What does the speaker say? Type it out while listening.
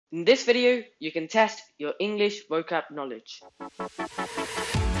In this video, you can test your English vocab knowledge.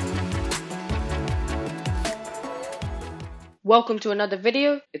 Welcome to another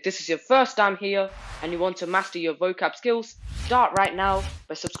video. If this is your first time here and you want to master your vocab skills, start right now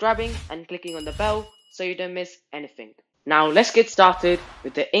by subscribing and clicking on the bell so you don't miss anything. Now let's get started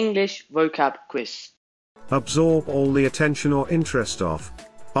with the English vocab quiz. Absorb all the attention or interest of.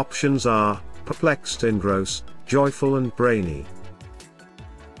 Options are perplexed, engross, joyful and brainy.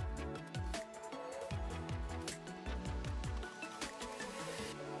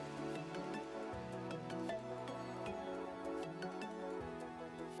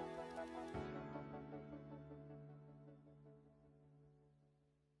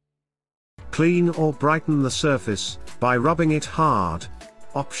 Clean or brighten the surface, by rubbing it hard.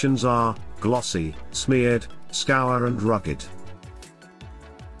 Options are glossy, smeared, scour and rugged.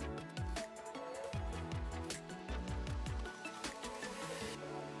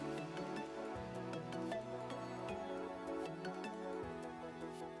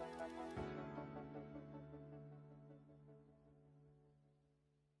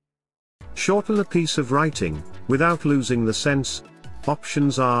 Shorten a piece of writing, without losing the sense.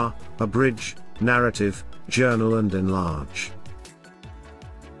 Options are abridge, narrative, journal and enlarge.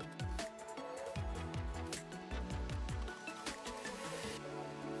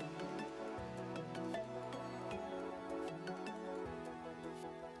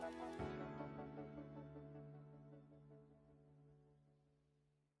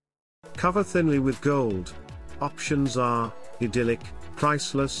 Cover thinly with gold. Options are idyllic,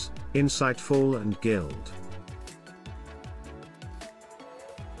 priceless, insightful and gild.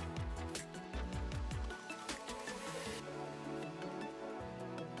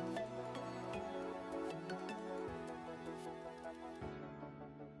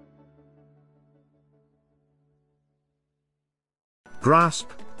 Grasp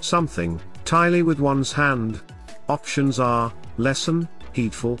something tightly with one's hand. Options are lesson,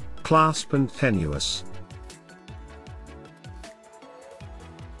 heedful, clasp and tenuous.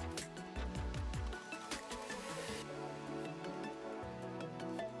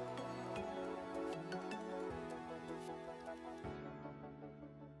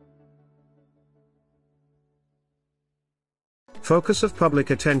 Focus of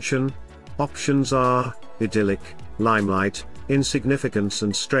public attention. Options are idyllic, limelight, insignificance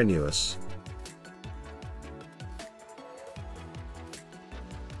and strenuous.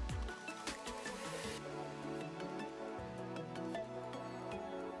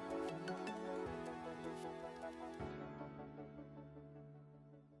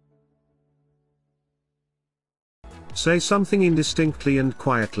 Say something indistinctly and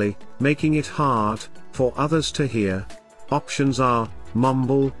quietly, making it hard for others to hear. Options are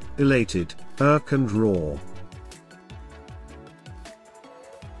mumble, elated, irk and roar.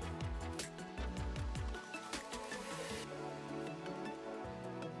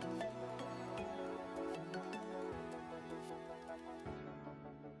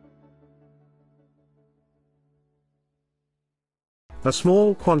 A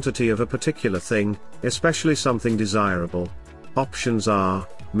small quantity of a particular thing, especially something desirable. Options are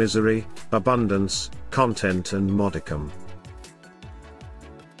misery, abundance, content and modicum.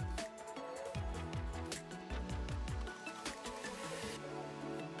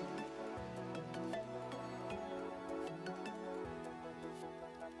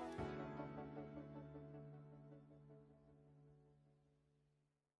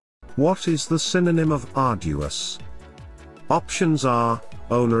 What is the synonym of arduous? Options are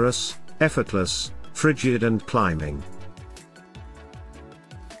onerous, effortless, frigid and climbing.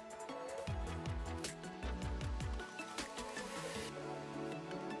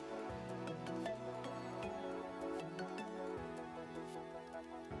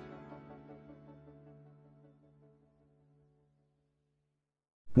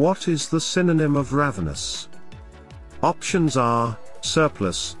 What is the synonym of ravenous? Options are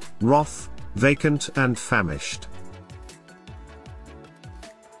surplus, wroth, vacant and famished.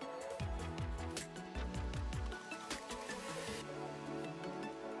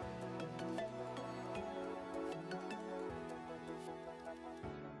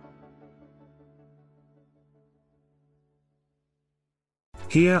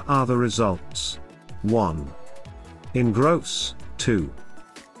 Here are the results. 1. Engross, 2.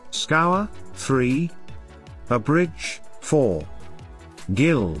 Scour, 3. Abridge, 4.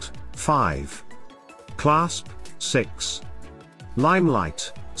 Gild, 5. Clasp, 6.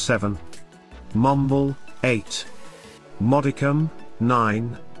 Limelight, 7. Mumble, 8. Modicum,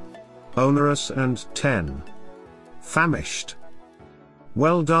 9. Onerous and 10. Famished.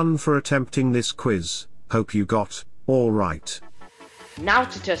 Well done for attempting this quiz, hope you got all right. Now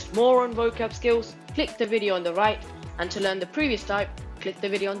to test more on vocab skills, click the video on the right, and to learn the previous type, click the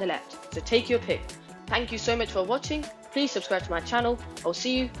video on the left. So take your pick. Thank you so much for watching. Please subscribe to my channel. I'll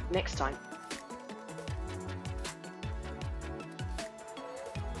see you next time.